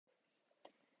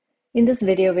In this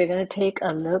video, we're going to take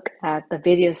a look at the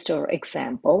videoStore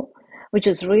example, which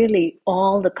is really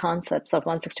all the concepts of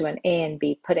 161A and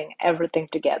B, putting everything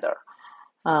together.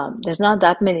 There's not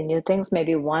that many new things,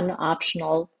 maybe one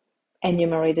optional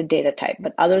enumerated data type,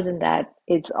 but other than that,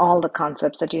 it's all the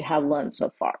concepts that you have learned so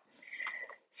far.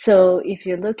 So if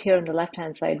you look here on the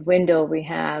left-hand side window, we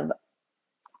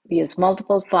use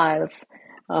multiple files.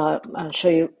 I'll show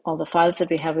you all the files that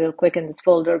we have real quick in this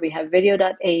folder. We have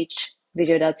video.h,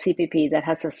 video.cpp that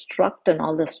has a struct and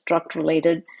all the struct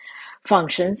related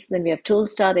functions. Then we have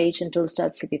tools.h and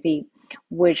tools.cpp,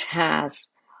 which has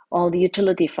all the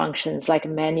utility functions like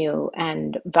menu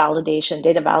and validation,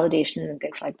 data validation, and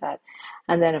things like that.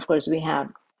 And then, of course, we have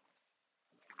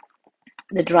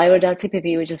the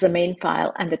driver.cpp, which is the main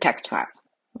file, and the text file.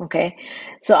 Okay,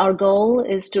 so our goal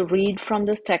is to read from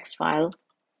this text file.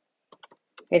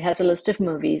 It has a list of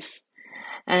movies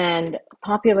and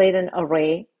populate an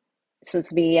array. So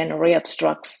it's be an array of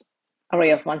structs,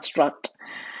 array of one struct.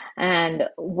 And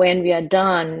when we are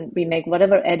done, we make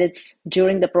whatever edits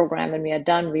during the program. When we are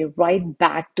done, we write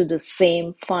back to the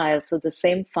same file. So the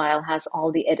same file has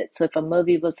all the edits. So if a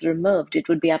movie was removed, it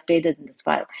would be updated in this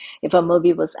file. If a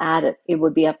movie was added, it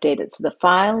would be updated. So the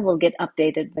file will get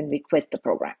updated when we quit the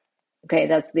program. Okay,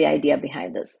 that's the idea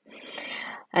behind this.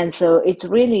 And so it's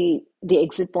really the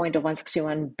exit point of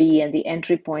 161B and the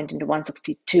entry point into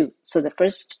 162. So the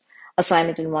first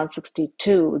assignment in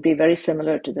 162 would be very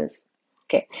similar to this.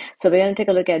 Okay, so we're going to take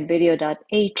a look at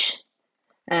video.h.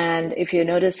 And if you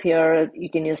notice here, you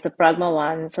can use the pragma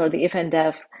ones or the if and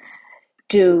def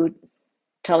to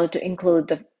tell it to include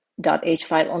the .h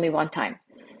file only one time.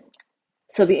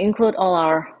 So we include all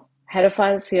our header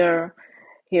files here.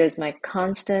 Here's my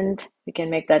constant. We can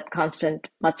make that constant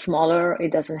much smaller.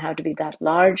 It doesn't have to be that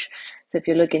large. So if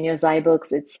you look in your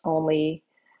Zybooks, it's only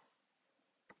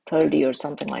 30 or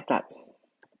something like that.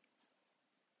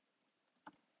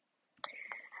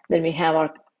 Then we have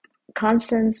our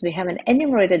constants. We have an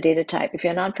enumerated data type. If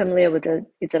you're not familiar with it,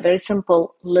 it's a very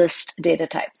simple list data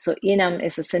type. So enum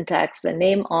is the syntax. The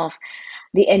name of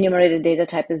the enumerated data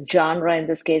type is genre in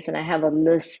this case, and I have a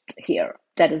list here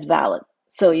that is valid.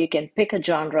 So you can pick a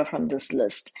genre from this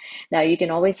list. Now you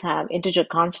can always have integer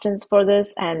constants for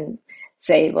this and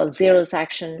say, well, 0 is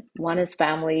action, 1 is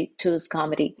family, 2 is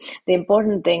comedy. The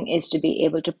important thing is to be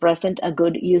able to present a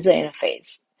good user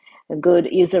interface, a good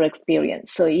user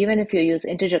experience. So even if you use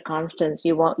integer constants,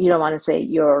 you don't want to say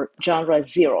your genre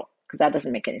is 0, because that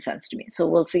doesn't make any sense to me. So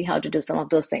we'll see how to do some of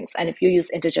those things. And if you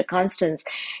use integer constants,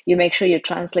 you make sure you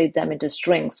translate them into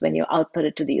strings when you output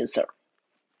it to the user.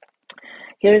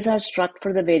 Here's our struct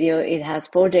for the video. It has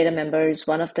 4 data members.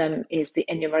 One of them is the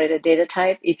enumerated data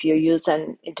type. If you use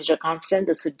an integer constant,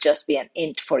 this would just be an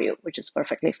int for you, which is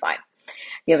perfectly fine.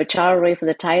 You have a char array for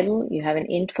the title, you have an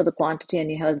int for the quantity, and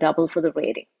you have a double for the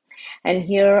rating. And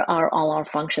here are all our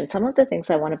functions. Some of the things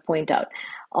I want to point out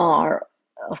are,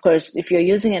 of course, if you're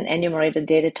using an enumerated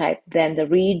data type, then the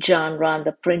read genre and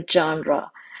the print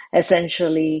genre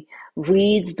essentially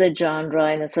reads the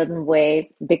genre in a certain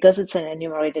way because it's an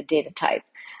enumerated data type.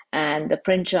 And the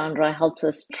print genre helps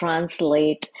us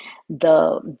translate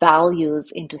the values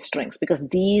into strings because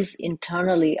these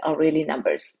internally are really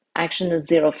numbers. Action is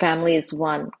 0, family is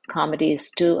 1, comedy is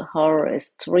 2, horror is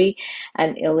 3,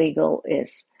 and illegal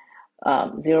is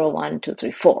 0, 1, 2,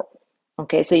 3, 4.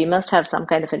 Okay, so you must have some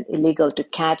kind of an illegal to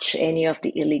catch any of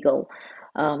the illegal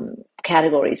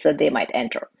categories that they might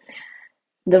enter.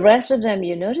 The rest of them,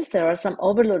 you notice there are some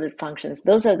overloaded functions.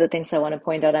 Those are the things I want to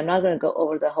point out. I'm not going to go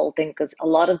over the whole thing because a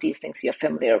lot of these things you're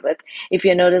familiar with. If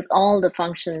you notice, all the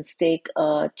functions take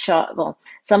a char, well,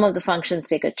 some of the functions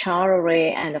take a char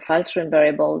array and a file stream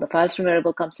variable. The file stream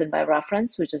variable comes in by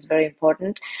reference, which is very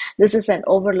important. This is an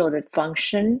overloaded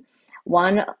function.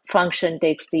 One function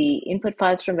takes the input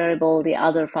file stream variable, the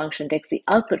other function takes the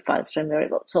output file stream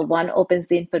variable. So one opens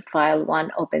the input file, one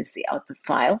opens the output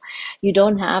file. You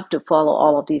don't have to follow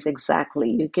all of these exactly.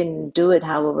 You can do it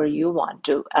however you want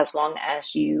to, as long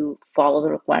as you follow the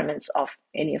requirements of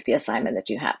any of the assignment that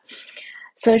you have.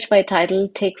 Search by title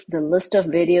takes the list of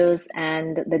videos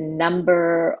and the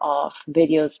number of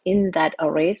videos in that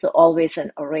array. So always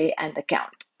an array and the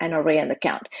count, an array and the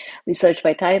count. We search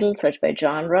by title, search by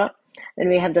genre. Then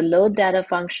we have the load data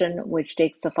function, which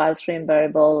takes the file stream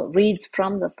variable, reads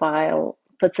from the file,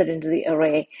 puts it into the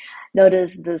array.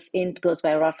 Notice this int goes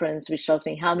by reference, which tells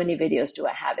me how many videos do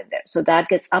I have in there. So that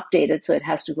gets updated, so it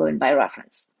has to go in by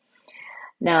reference.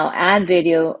 Now add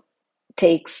video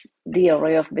takes the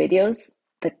array of videos,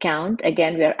 the count.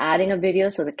 Again, we are adding a video,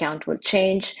 so the count will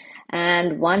change,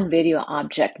 and one video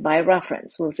object by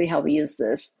reference. We'll see how we use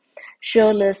this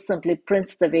Show list simply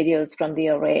prints the videos from the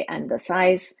array and the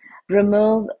size.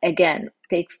 Remove, again,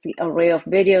 takes the array of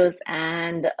videos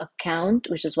and a count,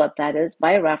 which is what that is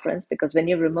by reference, because when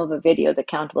you remove a video, the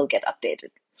count will get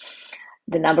updated.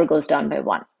 The number goes down by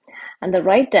 1. And the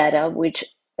write data, which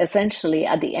essentially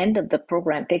at the end of the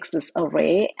program takes this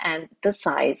array and the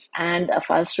size and a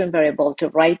file stream variable to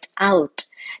write out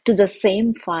to the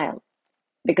same file,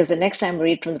 because the next time we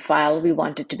read from the file, we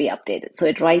want it to be updated. So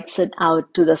it writes it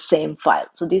out to the same file.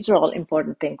 So these are all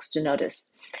important things to notice.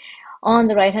 On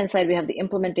the right-hand side, we have the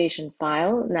implementation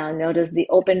file. Now notice the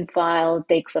open file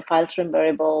takes a file stream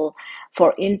variable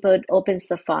for input, opens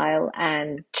the file,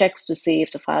 and checks to see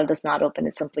if the file does not open,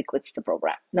 it simply quits the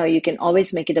program. Now you can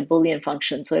always make it a Boolean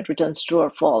function, so it returns true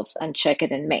or false, and check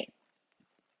it in main.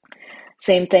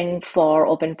 Same thing for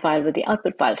open file with the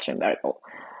output file stream variable.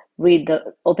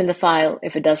 Open the file.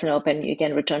 If it doesn't open, you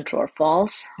can return true or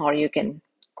false, or you can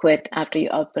quit after you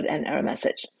output an error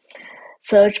message.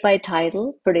 Search by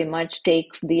title pretty much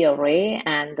takes the array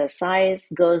and the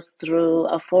size, goes through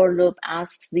a for loop,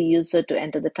 asks the user to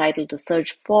enter the title to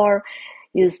search for,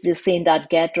 use the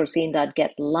scene.get or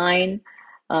scene.get line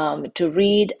to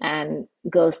read, and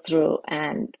goes through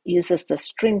and uses the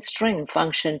string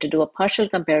function to do a partial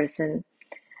comparison,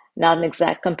 not an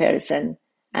exact comparison,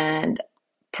 and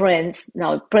prints.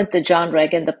 Now print the genre.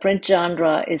 Again, the print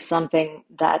genre is something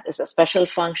that is a special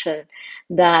function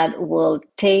that will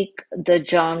take the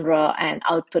genre and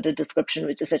output a description,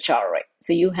 which is a char array.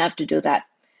 So you have to do that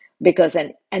because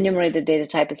an enumerated data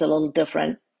type is a little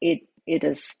different. It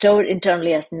is stored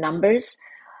internally as numbers.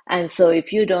 And so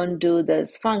if you don't do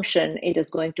this function, it is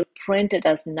going to print it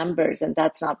as numbers, and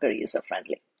that's not very user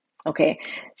friendly. Okay,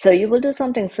 so you will do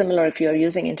something similar if you're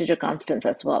using integer constants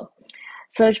as well.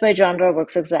 Search by genre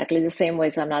works exactly the same way,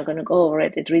 so I'm not going to go over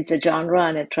it. It reads a genre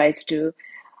and it tries to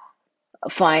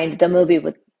find the movie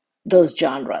with those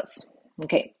genres.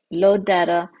 Okay, load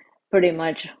data pretty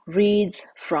much reads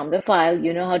from the file.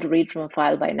 You know how to read from a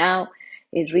file by now.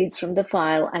 It reads from the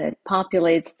file and it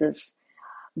populates this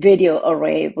video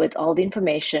array with all the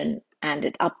information and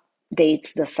it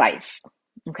updates the size.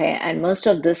 Okay, and most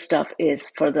of this stuff is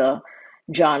for the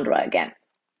genre again,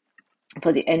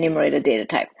 for the enumerated data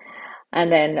type. And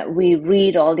then we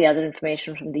read all the other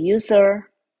information from the user.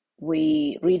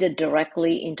 We read it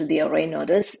directly into the array.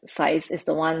 Notice size is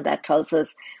the one that tells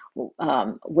us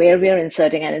where we are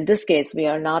inserting. And in this case, we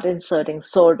are not inserting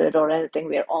sorted or anything.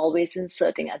 We are always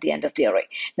inserting at the end of the array.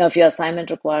 Now, if your assignment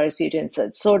requires you to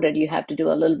insert sorted, you have to do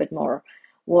a little bit more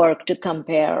work to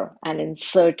compare and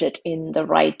insert it in the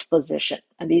right position.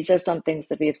 And these are some things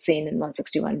that we have seen in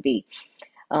 161B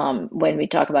when we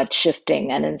talk about shifting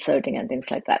and inserting and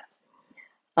things like that.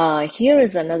 Here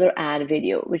is another add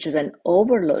video, which is an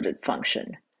overloaded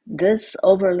function. This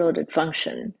overloaded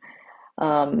function,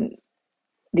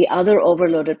 the other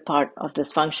overloaded part of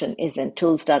this function is in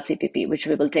tools.cpp, which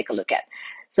we will take a look at.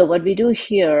 So what we do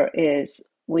here is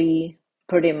we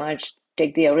pretty much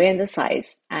take the array and the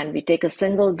size, and we take a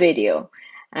single video,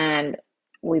 and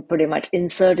we pretty much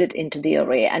insert it into the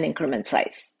array and increment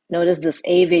size. Notice this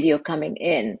a video coming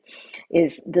in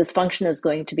is this function is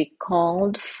going to be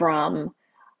called from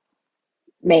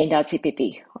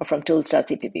main.cpp or from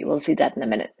tools.cpp. We'll see that in a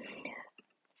minute.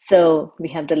 So we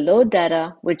have the load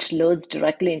data, which loads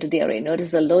directly into the array.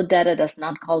 Notice the load data does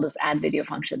not call this add video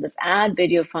function. This add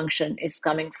video function is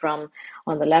coming from,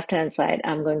 on the left-hand side,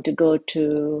 I'm going to go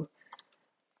to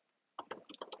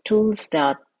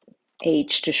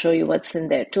tools.h to show you what's in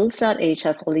there. Tools.h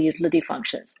has all the utility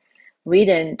functions. Read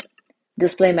int,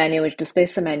 display menu, which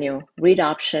displays the menu, read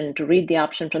option to read the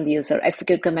option from the user,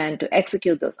 execute command to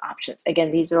execute those options.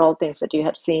 Again, these are all things that you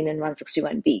have seen in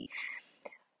 161B.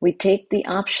 We take the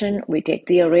option, we take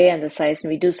the array and the size,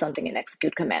 and we do something in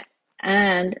execute command.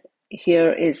 And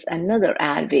here is another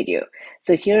add video.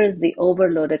 So here is the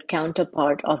overloaded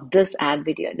counterpart of this add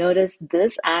video. Notice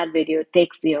this add video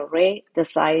takes the array, the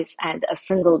size, and a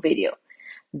single video.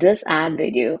 This add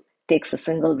video takes a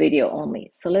single video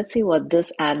only. So let's see what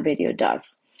this add video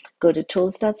does. Go to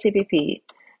tools.cpp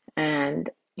and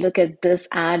look at this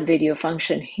add video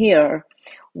function here,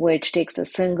 which takes a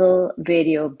single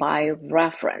video by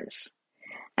reference.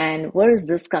 And where is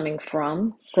this coming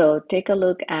from? So take a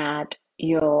look at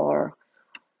your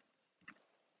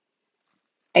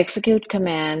execute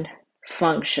command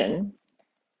function.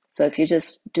 So if you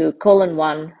just do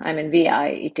 :1, I'm in VI,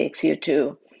 it takes you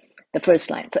to the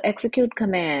first line. So execute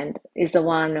command is the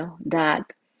one that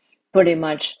pretty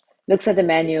much looks at the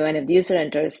menu, and if the user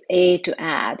enters A to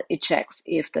add, it checks.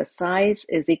 If the size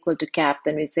is equal to cap,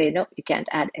 then we say, no, you can't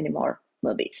add anymore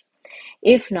movies.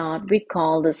 If not, we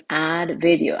call this add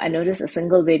video. I notice a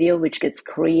single video which gets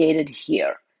created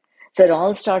here. So it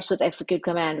all starts with execute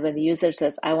command when the user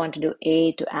says, I want to do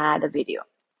A to add a video,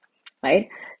 right?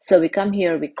 So we come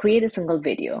here, we create a single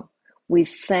video. We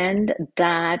send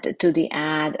that to the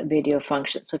add video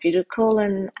function. So if you do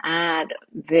colon add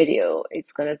video,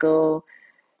 it's going to go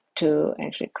to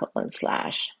actually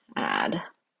colon/add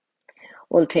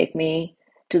will take me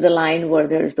to the line where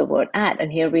there's the word add.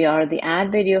 And here we are, the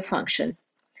add video function,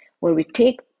 where we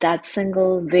take that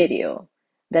single video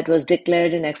that was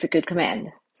declared in execute command.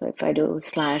 So if I do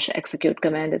 /execute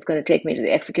command, it's going to take me to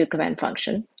the execute command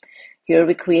function. Here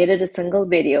we created a single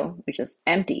video, which is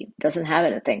empty, doesn't have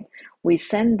anything. We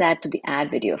send that to the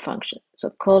add video function.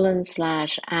 So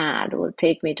colon/add will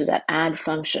take me to that add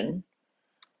function.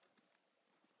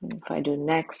 And if I do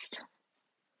next,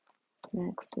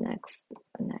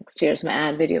 here's my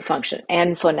add video function.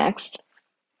 N for next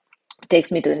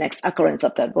takes me to the next occurrence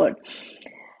of that word.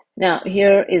 Now,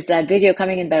 here is that video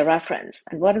coming in by reference.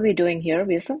 And what are we doing here?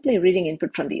 We are simply reading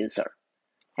input from the user.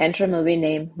 Enter a movie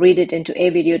name, read it into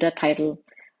avideo.title,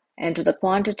 enter the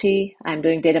quantity. I'm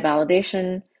doing data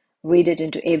validation, read it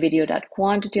into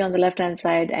avideo.quantity on the left-hand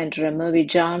side, enter a movie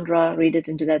genre, read it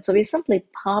into that. So we're simply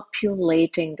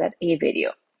populating that A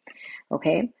video,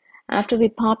 okay? After we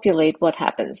populate, what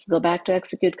happens? Go back to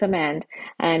execute command,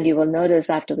 and you will notice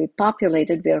after we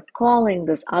populated, we are calling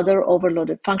this other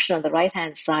overloaded function on the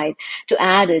right-hand side to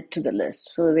add it to the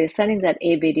list. So we're sending that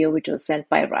A video, which was sent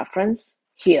by reference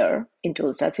here in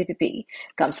tools.cpp,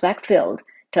 comes back filled,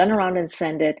 turn around and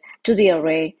send it to the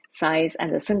array size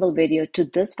and the single video to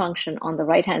this function on the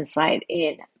right-hand side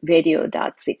in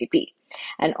video.cpp.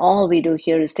 And all we do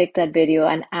here is take that video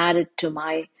and add it to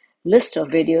my list of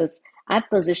videos at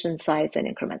position size and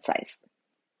increment size.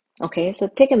 Okay, so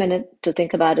take a minute to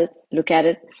think about it, look at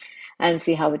it, and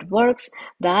see how it works.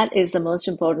 That is the most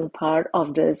important part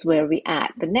of this where we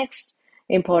add. The next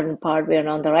important part, we're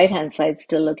on the right-hand side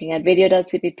still looking at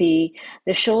video.cpp.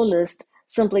 The show list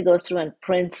simply goes through and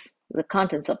prints the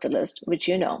contents of the list, which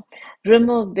you know.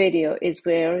 Remove video is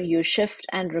where you shift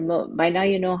and remove. By now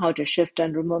you know how to shift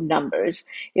and remove numbers.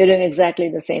 You're doing exactly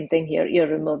the same thing here. You're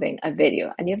removing a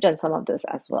video, and you've done some of this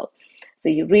as well. So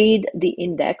you read the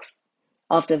index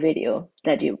of the video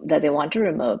that they want to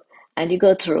remove, and you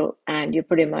go through and you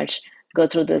pretty much go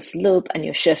through this loop and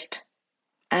you shift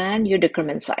and you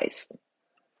decrement size.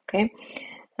 Okay,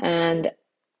 and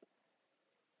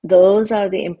those are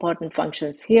the important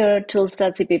functions here.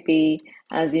 Tools.cpp,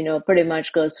 as you know, pretty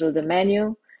much goes through the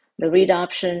menu, the read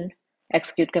option,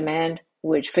 execute command,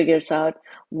 which figures out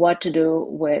what to do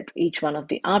with each one of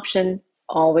the option.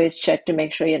 Always check to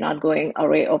make sure you're not going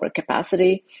array over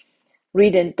capacity.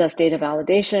 Read in does data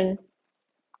validation.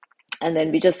 And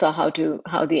then we just saw how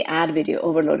the add video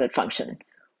overloaded function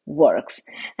works.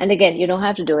 And again, you don't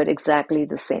have to do it exactly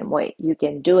the same way. You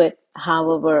can do it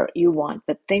however you want,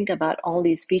 but think about all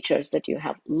these features that you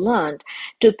have learned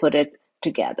to put it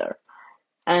together.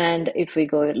 And if we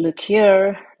go look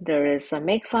here, there is a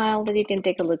makefile that you can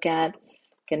take a look at.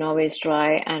 You can always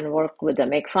try and work with the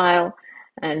makefile,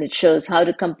 and it shows how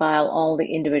to compile all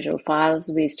the individual files.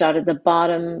 We start at the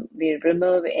bottom, we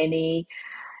remove any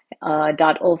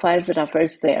 .o files that are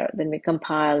first there. Then we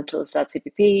compile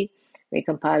tools.cpp, we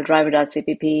compile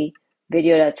driver.cpp,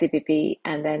 video.cpp,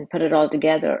 and then put it all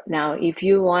together. Now, if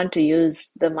you want to use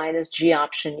the -g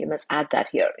option, you must add that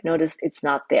here. Notice it's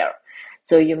not there.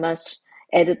 So you must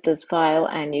edit this file,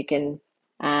 and you can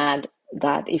add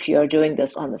that if you're doing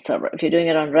this on the server. If you're doing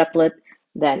it on Replit,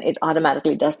 then it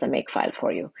automatically does the makefile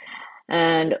for you.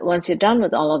 And once you're done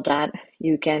with all of that,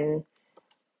 you can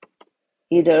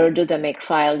either do the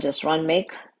makefile, just run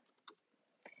make,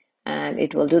 and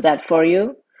it will do that for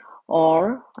you.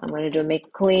 Or I'm going to do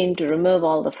make clean to remove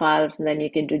all the files, and then you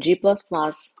can do g++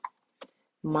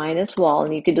 -wall,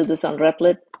 and you can do this on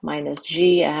Replit,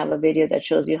 -g. I have a video that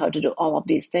shows you how to do all of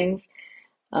these things.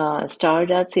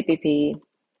 Star.cpp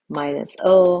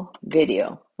 -o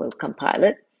video will compile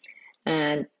it,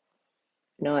 and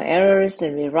no errors,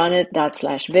 and we run it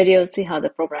 /video. See how the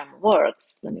program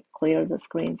works. Let me clear the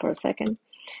screen for a second.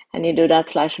 And you do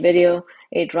 /video,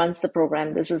 it runs the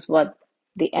program. This is what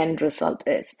the end result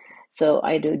is. So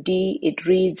I do D, it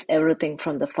reads everything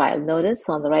from the file. Notice,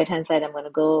 so on the right-hand side, I'm going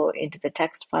to go into the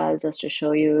text file just to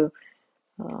show you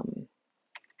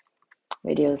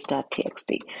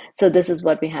videos.txt. So this is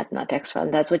what we had in our text file,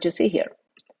 and that's what you see here,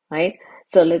 right?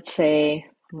 So let's say,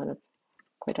 I'm going to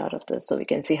quit out of this so we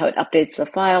can see how it updates the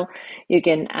file. You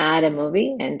can add a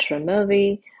movie, enter a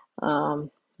movie.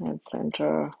 Let's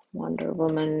enter Wonder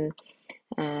Woman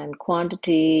and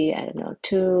quantity, I don't know,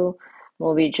 2.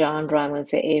 movie genre, I'm going to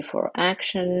say A for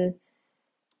action.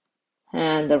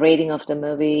 And the rating of the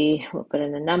movie, we'll put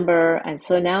in a number. And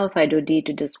so now if I do D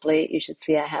to display, you should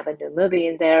see I have a new movie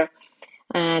in there.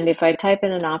 And if I type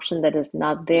in an option that is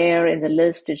not there in the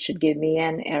list, it should give me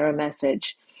an error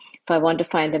message. If I want to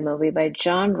find a movie by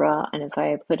genre, and if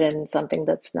I put in something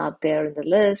that's not there in the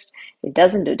list, it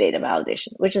doesn't do data validation,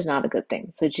 which is not a good thing.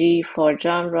 So G for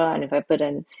genre, and if I put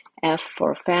in F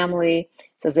for family, it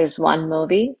says there's one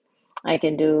movie. I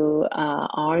can do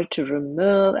R to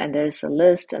remove, and there's a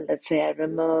list, and let's say I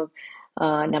remove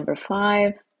number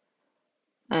 5,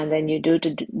 and then you do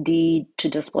to D to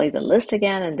display the list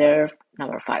again, and there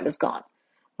number 5 is gone,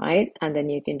 right? And then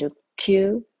you can do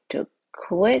Q to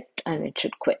quit, and it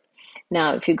should quit.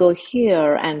 Now, if you go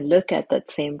here and look at that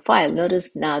same file,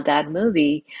 notice now that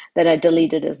movie that I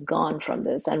deleted is gone from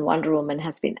this, and Wonder Woman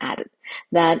has been added.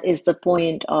 That is the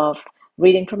point of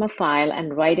reading from a file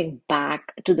and writing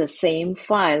back to the same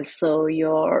file so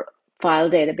your file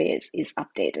database is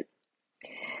updated.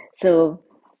 So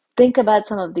think about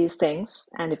some of these things,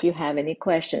 and if you have any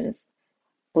questions,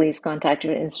 please contact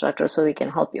your instructor so we can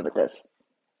help you with this.